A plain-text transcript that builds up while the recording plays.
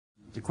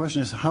the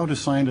question is, how do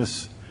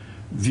scientists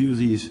view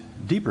these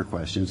deeper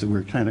questions that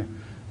we're kind of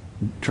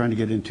trying to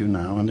get into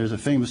now? And there's a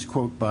famous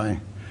quote by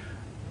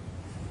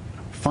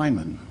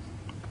Feynman,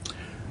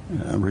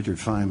 Richard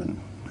Feynman,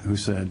 who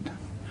said,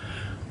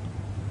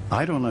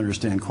 "I don't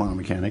understand quantum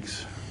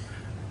mechanics,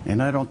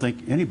 and I don't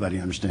think anybody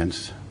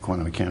understands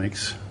quantum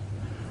mechanics."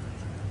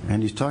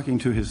 And he's talking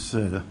to his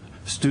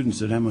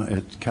students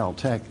at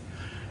Caltech,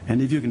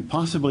 and if you can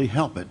possibly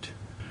help it,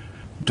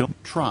 don't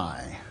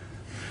try,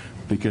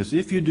 because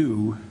if you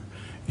do,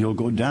 you'll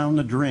go down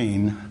the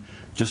drain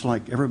just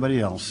like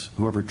everybody else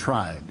who ever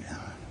tried.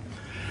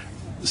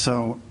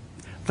 So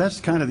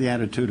that's kind of the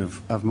attitude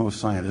of most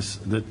scientists,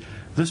 that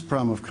this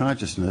problem of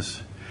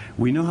consciousness,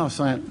 we know how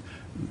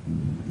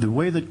the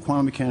way that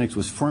quantum mechanics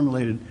was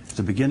formulated at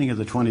the beginning of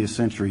the 20th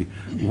century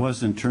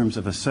was in terms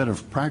of a set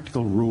of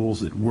practical rules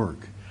that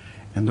work.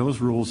 And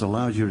those rules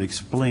allowed you to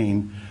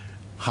explain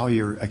how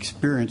your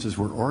experiences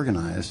were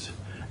organized.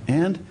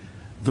 And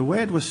the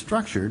way it was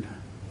structured,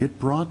 it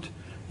brought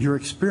your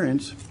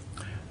experience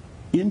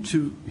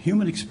into,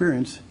 human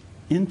experience,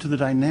 into the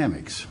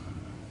dynamics.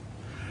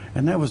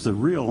 And that was the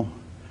real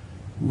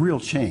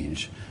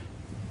change.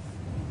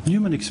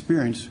 Human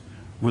experience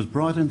was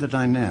brought into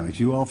dynamics.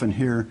 You often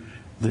hear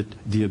that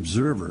the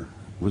observer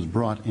was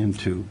brought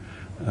into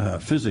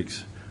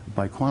physics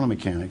by quantum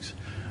mechanics,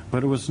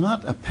 but it was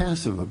not a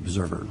passive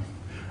observer.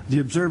 The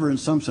observer in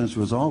some sense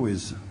was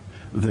always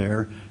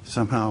there.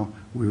 Somehow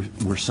we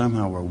were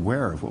somehow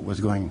aware of what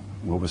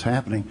was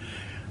happening.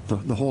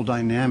 The whole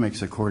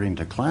dynamics, according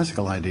to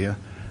classical ideas,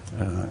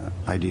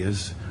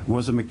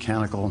 was a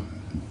mechanical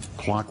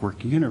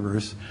clockwork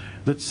universe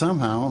that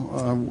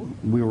somehow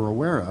we were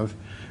aware of.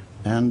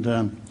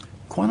 And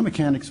quantum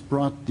mechanics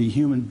brought the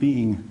human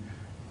being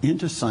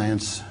into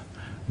science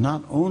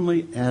not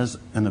only as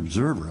an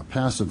observer, a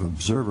passive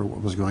observer,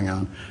 what was going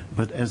on,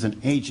 but as an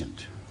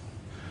agent.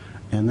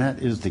 And that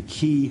is the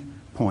key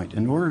point.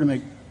 In order to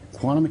make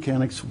quantum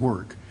mechanics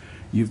work,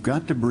 you've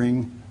got to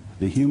bring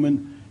the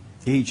human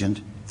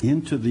agent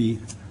into the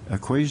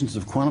equations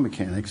of quantum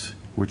mechanics,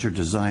 which are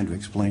designed to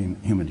explain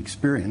human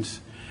experience.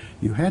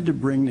 You had to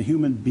bring the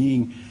human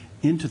being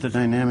into the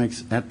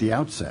dynamics at the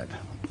outset.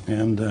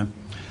 And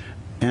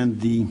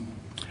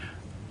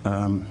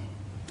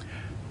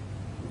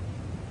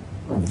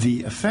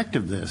the effect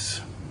of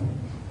this,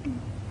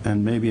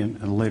 and maybe in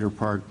a later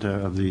part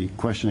of the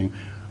questioning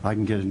I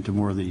can get into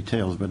more of the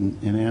details, but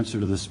in answer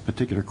to this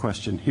particular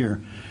question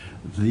here,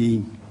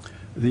 the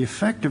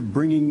effect of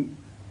bringing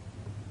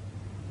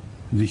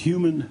the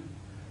human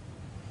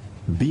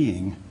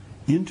being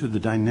into the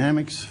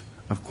dynamics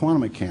of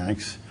quantum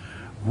mechanics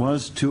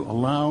was to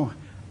allow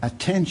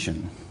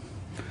attention,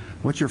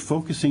 what you're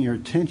focusing your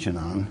attention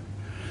on,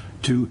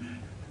 to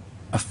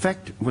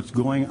affect what's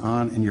going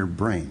on in your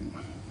brain.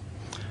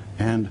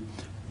 And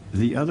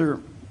the other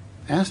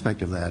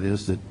aspect of that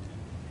is that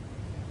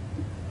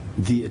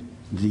the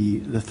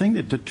thing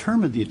that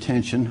determined the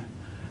attention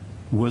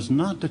was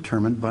not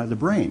determined by the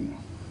brain.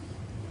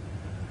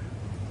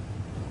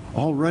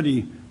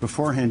 Already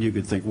beforehand you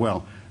could think,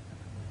 well,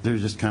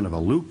 there's just kind of a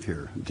loop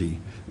here.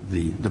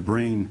 The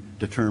brain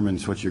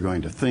determines what you're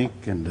going to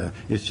think, and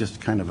it's just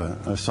kind of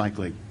a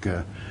cyclic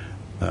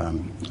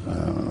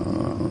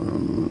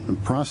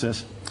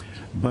process.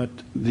 But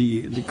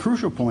the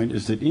crucial point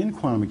is that in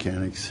quantum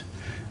mechanics,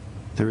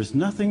 there is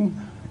nothing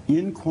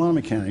in quantum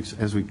mechanics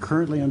as we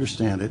currently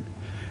understand it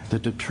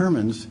that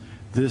determines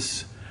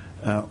this,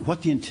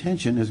 what the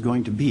intention is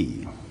going to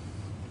be.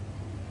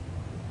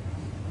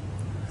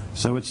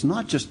 So it's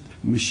not just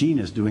machine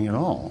is doing it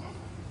all.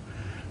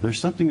 There's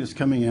something that's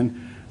coming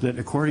in that,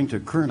 according to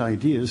current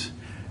ideas,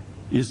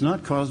 is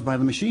not caused by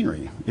the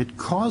machinery. It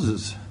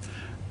causes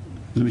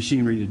the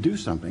machinery to do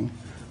something,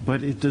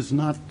 but it does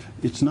not,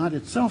 it's not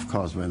itself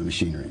caused by the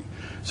machinery.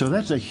 So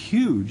that's a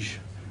huge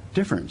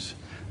difference.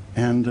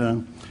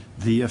 And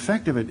the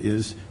effect of it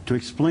is to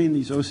explain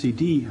these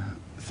OCD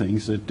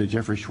things that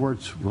Jeffrey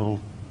Schwartz will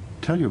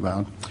tell you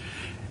about.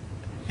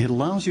 It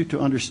allows you to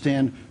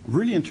understand,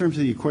 really in terms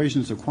of the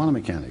equations of quantum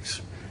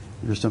mechanics.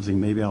 There's something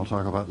maybe I'll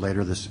talk about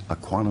later, this a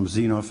quantum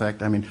Zeno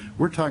effect. I mean,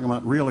 we're talking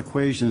about real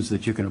equations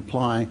that you can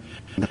apply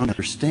and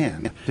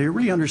understand. So you're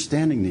really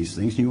understanding these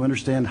things, and you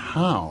understand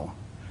how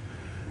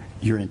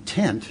your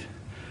intent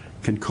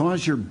can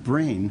cause your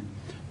brain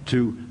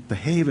to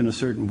behave in a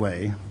certain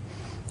way,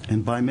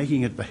 and by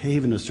making it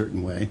behave in a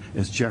certain way,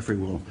 as Jeffrey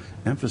will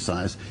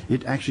emphasize,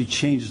 it actually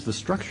changes the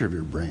structure of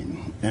your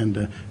brain.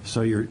 And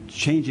so you're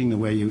changing the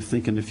way you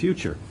think in the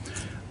future.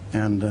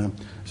 And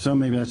so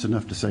maybe that's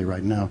enough to say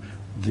right now.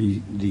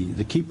 The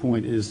key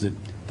point is that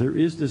there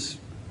is this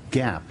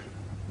gap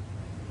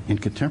in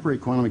contemporary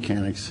quantum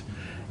mechanics,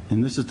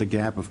 and this is the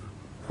gap of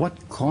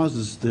what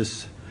causes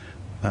this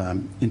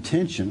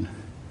intention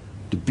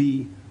to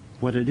be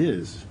what it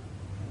is.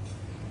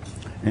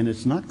 And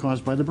it's not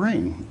caused by the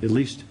brain, at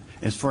least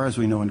as far as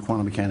we know in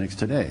quantum mechanics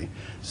today.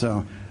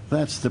 So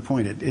that's the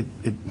point.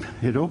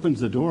 It opens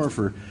the door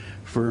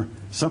for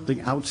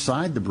something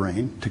outside the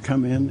brain to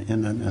come in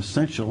an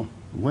essential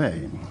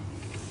way.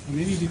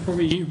 Maybe before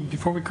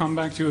we come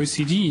back to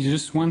OCD,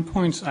 just one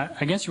point.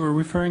 I guess you were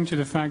referring to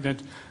the fact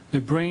that the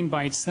brain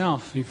by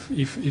itself,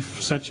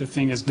 if such a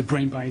thing as the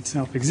brain by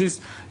itself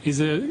exists, is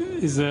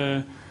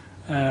a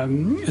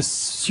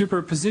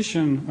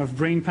superposition of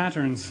brain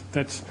patterns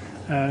that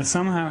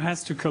somehow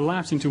has to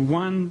collapse into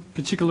one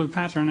particular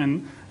pattern,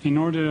 and in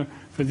order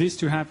for this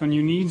to happen,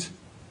 you need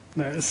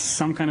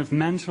some kind of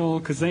mental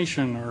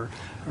causation, or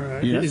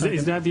yes,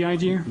 is that the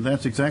idea?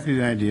 That's exactly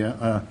the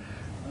idea.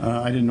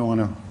 I didn't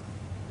want to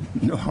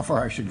know how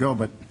far I should go,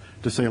 but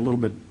to say a little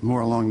bit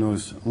more along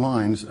those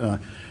lines,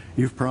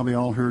 you've probably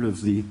all heard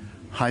of the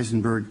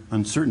Heisenberg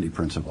uncertainty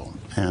principle.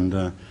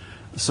 And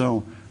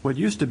so what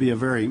used to be a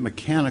very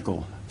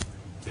mechanical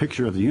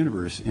picture of the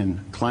universe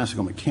in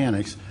classical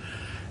mechanics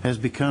has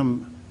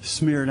become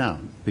smeared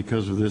out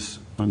because of this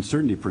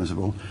uncertainty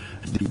principle.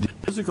 The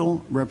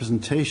physical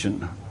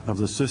representation of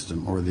the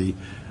system, or the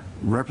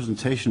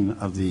representation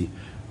of the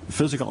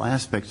physical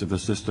aspects of the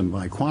system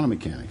by quantum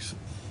mechanics,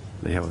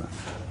 they have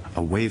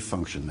a wave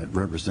function that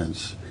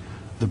represents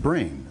the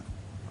brain,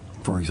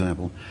 for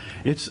example.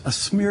 It's a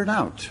smeared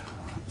out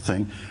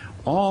thing.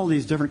 All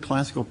these different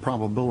classical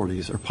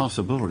probabilities or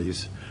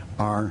possibilities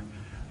are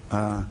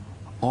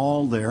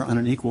all there on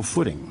an equal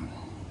footing.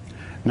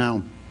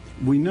 Now,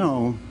 we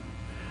know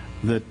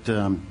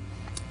that,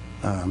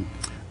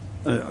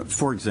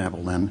 for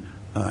example, then,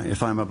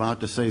 if I'm about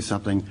to say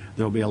something,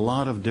 there'll be a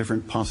lot of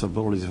different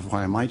possibilities of what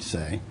I might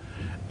say,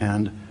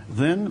 and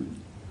then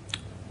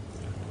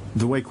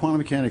the way quantum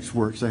mechanics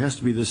works, there has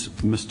to be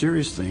this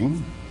mysterious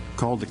thing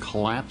called the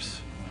collapse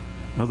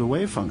of the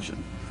wave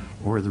function,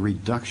 or the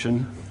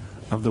reduction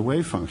of the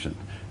wave function.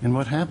 And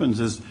what happens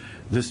is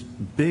this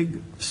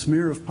big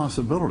smear of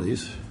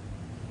possibilities,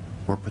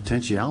 or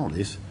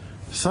potentialities,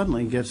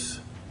 suddenly gets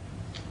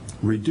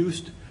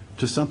reduced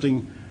to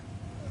something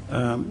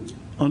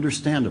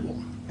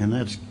understandable. And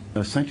that's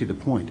essentially the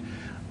point.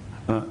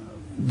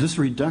 This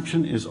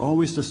reduction is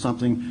always to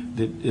something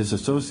that is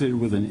associated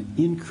with an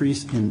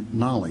increase in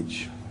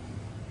knowledge.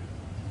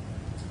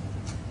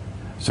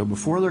 So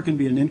before there can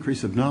be an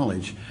increase of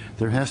knowledge,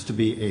 there has to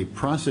be a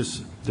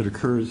process that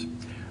occurs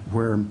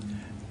where,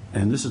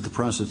 and this is the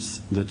process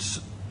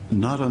that's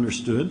not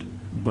understood,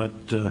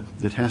 but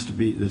that has to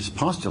be, that's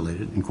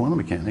postulated in quantum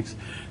mechanics.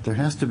 There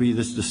has to be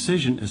this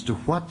decision as to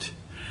what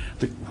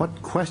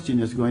question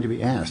is going to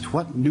be asked,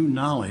 what new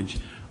knowledge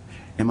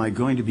am I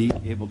going to be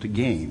able to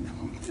gain?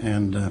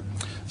 And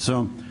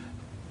so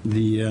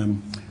this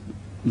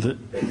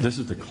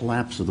is the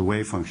collapse of the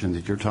wave function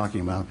that you're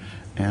talking about,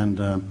 and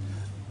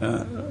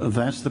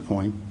that's the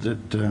point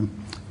that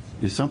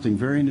is something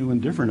very new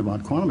and different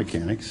about quantum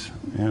mechanics,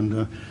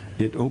 and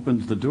it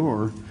opens the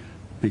door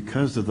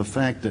because of the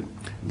fact that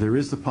there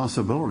is the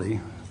possibility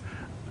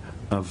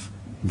of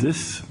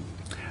this.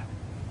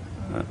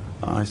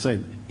 I say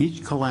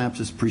each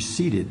collapse is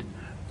preceded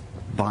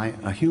by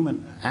a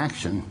human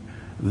action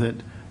that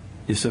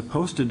is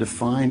supposed to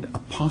define a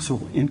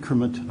possible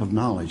increment of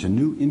knowledge, a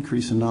new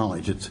increase in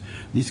knowledge.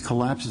 These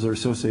collapses are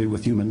associated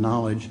with human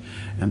knowledge,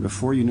 and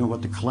before you know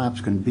what the collapse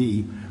can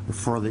be,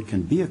 before there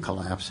can be a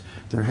collapse,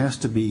 there has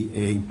to be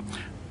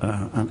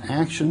an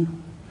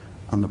action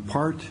on the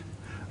part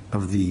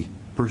of the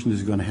person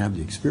who's going to have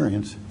the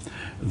experience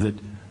that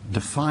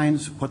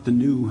defines what the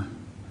new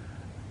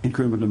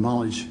increment of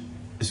knowledge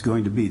is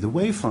going to be. The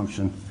wave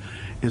function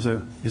is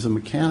a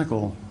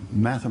mechanical,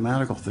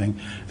 mathematical thing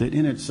that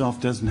in itself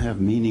doesn't have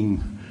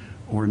meaning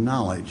or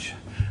knowledge.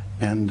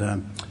 And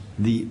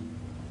the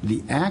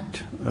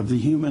act of the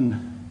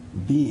human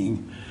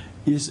being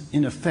is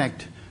in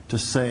effect to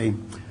say,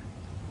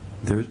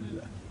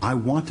 I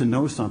want to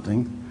know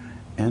something,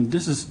 and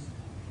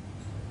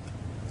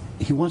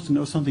he wants to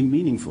know something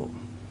meaningful.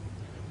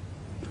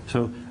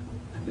 So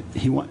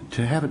he wants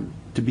to have it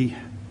to be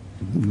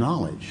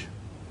knowledge.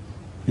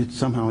 It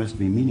somehow has to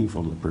be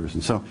meaningful to the person.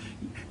 So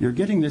you're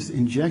getting this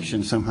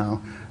injection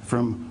somehow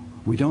from,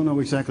 we don't know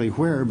exactly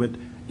where, but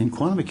in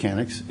quantum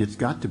mechanics, it's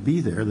got to be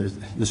there.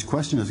 This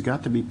question has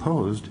got to be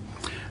posed.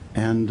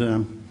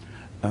 And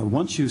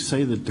once you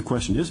say that the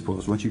question is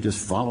posed, once you just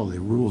follow the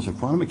rules of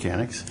quantum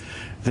mechanics,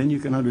 then you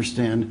can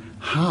understand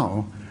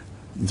how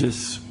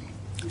this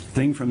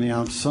thing from the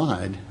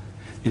outside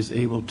is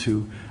able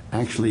to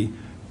actually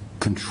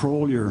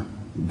control your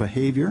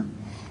behavior,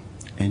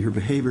 and your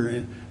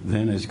behavior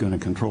then is going to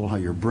control how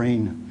your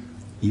brain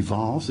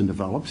evolves and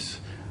develops,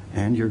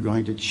 and you're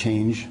going to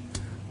change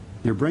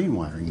your brain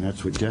wiring.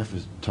 That's what Jeff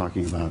is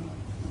talking about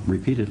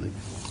repeatedly.